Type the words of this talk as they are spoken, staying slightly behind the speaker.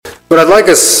What I'd like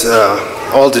us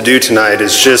all to do tonight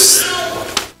is just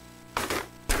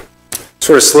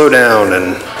sort of slow down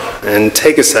and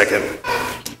take a second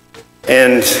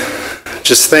and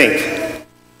just think.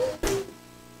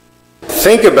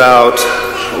 Think about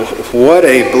what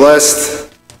a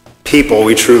blessed people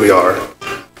we truly are.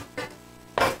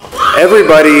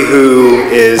 Everybody who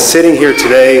is sitting here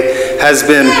today has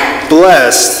been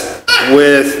blessed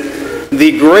with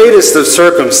the greatest of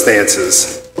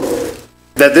circumstances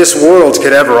that this world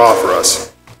could ever offer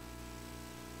us.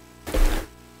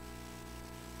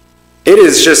 It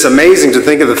is just amazing to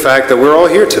think of the fact that we're all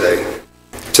here today.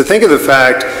 To think of the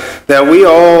fact that we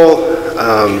all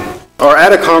are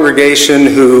at a congregation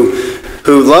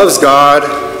who loves God,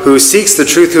 who seeks the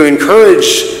truth, who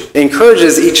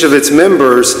encourages each of its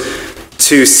members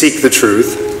to seek the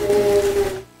truth.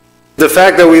 The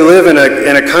fact that we live in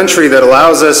a country that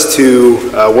allows us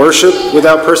to worship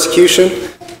without persecution.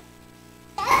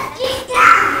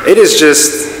 It is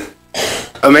just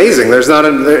amazing. There's not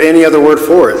any other word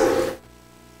for it.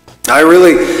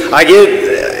 I get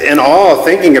in awe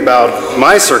thinking about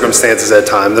my circumstances at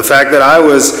times. The fact that I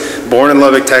was born in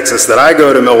Lubbock, Texas, that I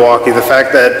go to Milwaukee, the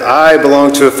fact that I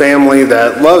belong to a family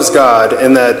that loves God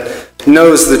and that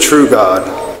knows the true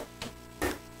God.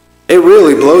 It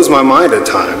really blows my mind at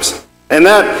times. And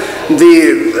that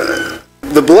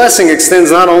the blessing extends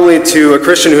not only to a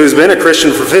Christian who's been a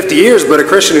Christian for 50 years, but a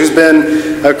Christian who's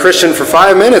been a Christian for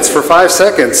 5 minutes, for 5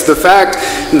 seconds. The fact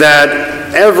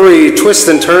that every twist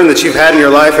and turn that you've had in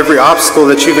your life, every obstacle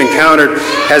that you've encountered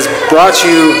has brought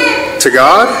you to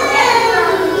God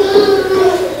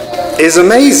is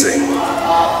amazing.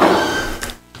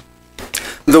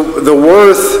 The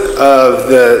worth of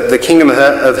the kingdom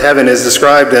of heaven is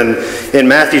described in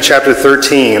Matthew chapter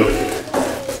 13,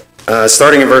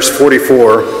 starting in verse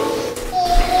 44.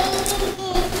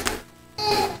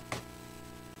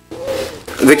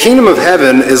 The kingdom of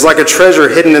heaven is like a treasure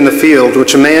hidden in the field,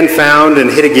 which a man found and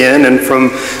hid again, and from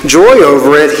joy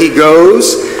over it he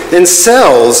goes and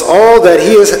sells all that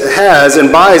he has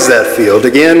and buys that field.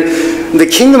 Again, the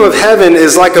kingdom of heaven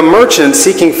is like a merchant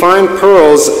seeking fine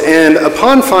pearls, and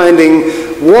upon finding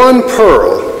one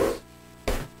pearl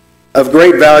of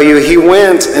great value, he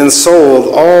went and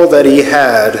sold all that he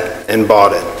had and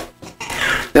bought it.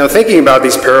 Now, thinking about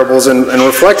these parables and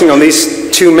reflecting on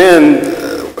these two men,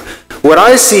 what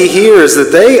I see here is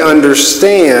that they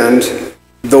understand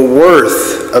the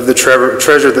worth of the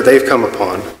treasure that they've come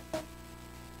upon.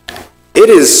 It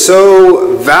is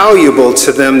so valuable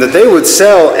to them that they would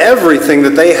sell everything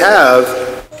that they have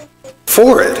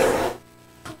for it.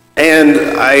 And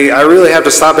I really have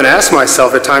to stop and ask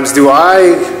myself at times, do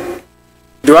I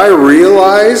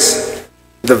realize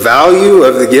the value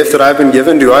of the gift that I've been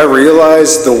given? Do I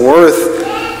realize the worth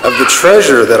of the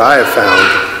treasure that I have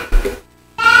found?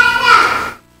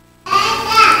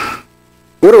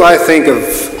 What do I think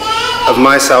of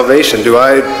my salvation? Do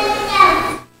I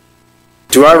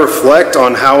reflect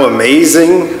on how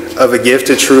amazing of a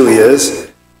gift it truly is?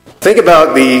 Think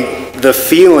about the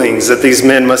feelings that these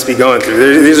men must be going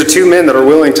through. These are two men that are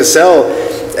willing to sell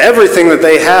everything that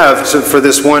they have for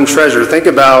this one treasure. Think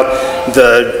about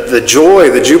the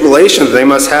joy, the jubilation that they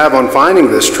must have on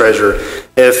finding this treasure.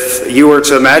 If you were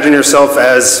to imagine yourself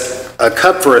as a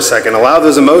cup for a second, allow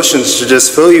those emotions to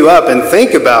just fill you up, and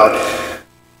think about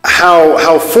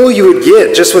how full you would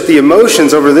get just with the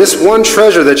emotions over this one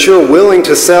treasure that you're willing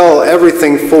to sell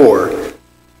everything for.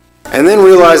 And then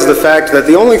realize the fact that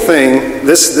the only thing,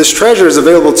 this treasure is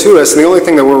available to us, and the only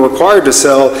thing that we're required to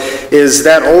sell is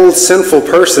that old sinful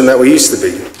person that we used to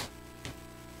be.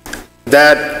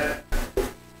 That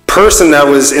person that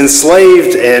was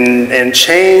enslaved and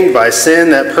chained by sin,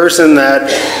 that person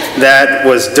that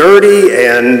was dirty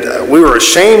and we were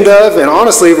ashamed of. And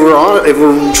honestly, if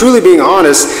we're truly being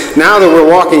honest, now that we're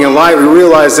walking in light, we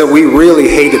realize that we really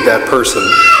hated that person.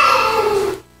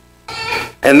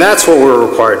 And that's what we're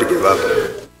required to give up.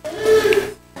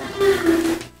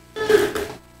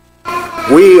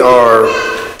 We are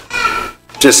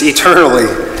just eternally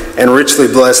and richly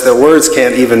blessed that words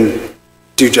can't even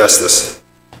do justice.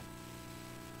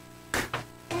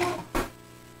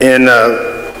 And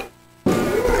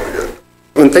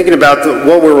when thinking about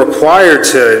what we're required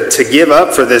to give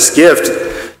up for this gift,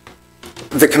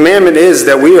 the commandment is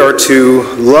that we are to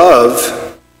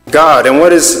love God. And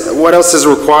what else is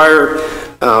required?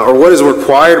 Or what is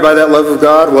required by that love of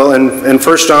God? Well, in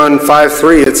 1 John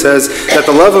 5:3, it says that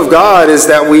the love of God is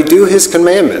that we do His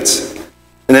commandments.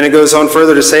 And then it goes on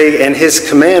further to say, and His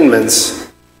commandments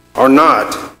are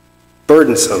not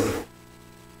burdensome.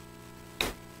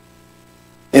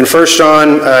 In 1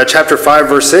 John chapter 5,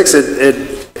 verse 6,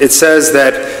 it says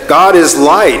that God is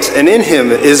light, and in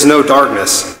him is no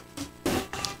darkness.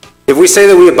 If we say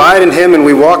that we abide in him and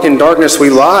we walk in darkness, we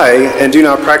lie and do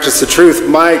not practice the truth.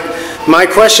 My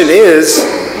question is,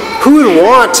 who would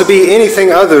want to be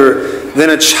anything other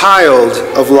than a child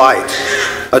of light,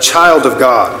 a child of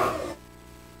God?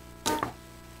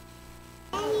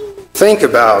 Think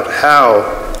about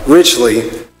how richly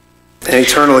and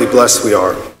eternally blessed we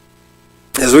are.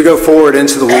 As we go forward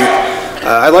into the week,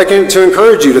 I'd like to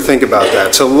encourage you to think about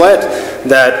that, to let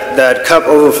that cup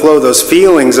overflow, those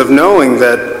feelings of knowing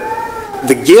that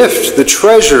the gift, the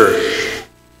treasure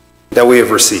that we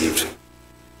have received,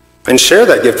 and share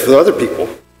that gift with other people.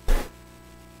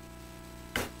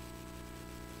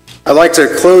 I'd like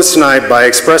to close tonight by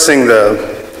expressing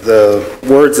the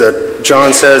words that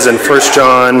John says in 1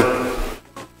 John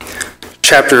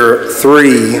chapter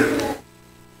 3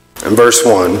 and verse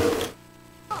 1.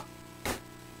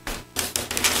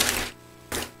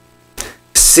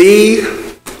 See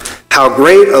how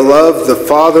great a love the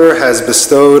Father has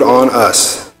bestowed on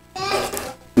us,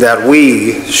 that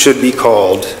we should be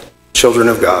called children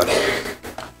of God.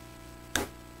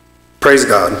 Praise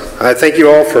God. I thank you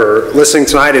all for listening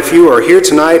tonight. If you are here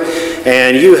tonight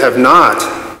and you have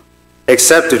not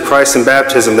accepted Christ in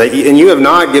baptism, and you have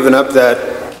not given up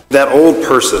that old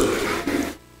person,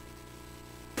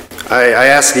 I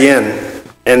ask again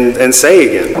and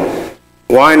say again,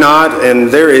 why not? And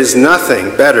there is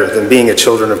nothing better than being a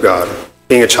children of God,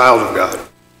 being a child of God.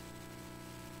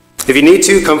 If you need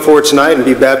to, come forward tonight and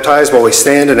be baptized while we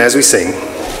stand and as we sing.